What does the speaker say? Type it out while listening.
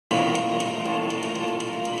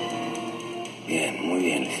Bien, muy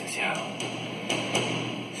bien, licenciado.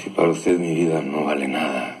 Si para usted mi vida no vale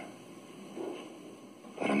nada,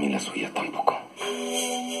 para mí la suya tampoco.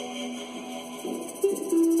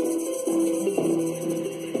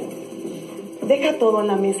 Deja todo en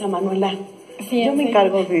la mesa, Manuela. Sí, yo me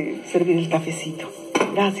encargo de servir el cafecito.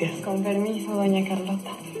 Gracias. Con permiso, doña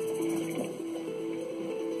Carlota.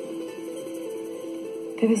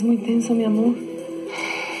 Te ves muy tenso, mi amor.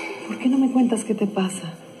 ¿Por qué no me cuentas qué te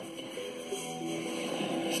pasa?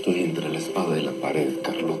 Estoy entre la espada y la pared,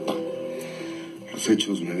 Carlota. Los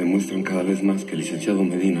hechos me demuestran cada vez más que el licenciado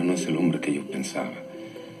Medina no es el hombre que yo pensaba.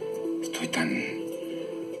 Estoy tan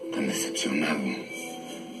decepcionado.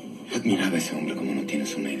 Yo admiraba a ese hombre como no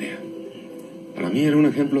tienes una idea. Para mí era un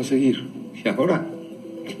ejemplo a seguir. ¿Y ahora?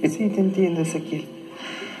 Sí, te entiendo, Ezequiel.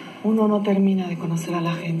 Uno no termina de conocer a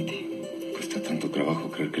la gente. Cuesta tanto trabajo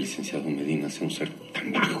creer que el licenciado Medina sea un ser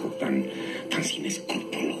tan bajo.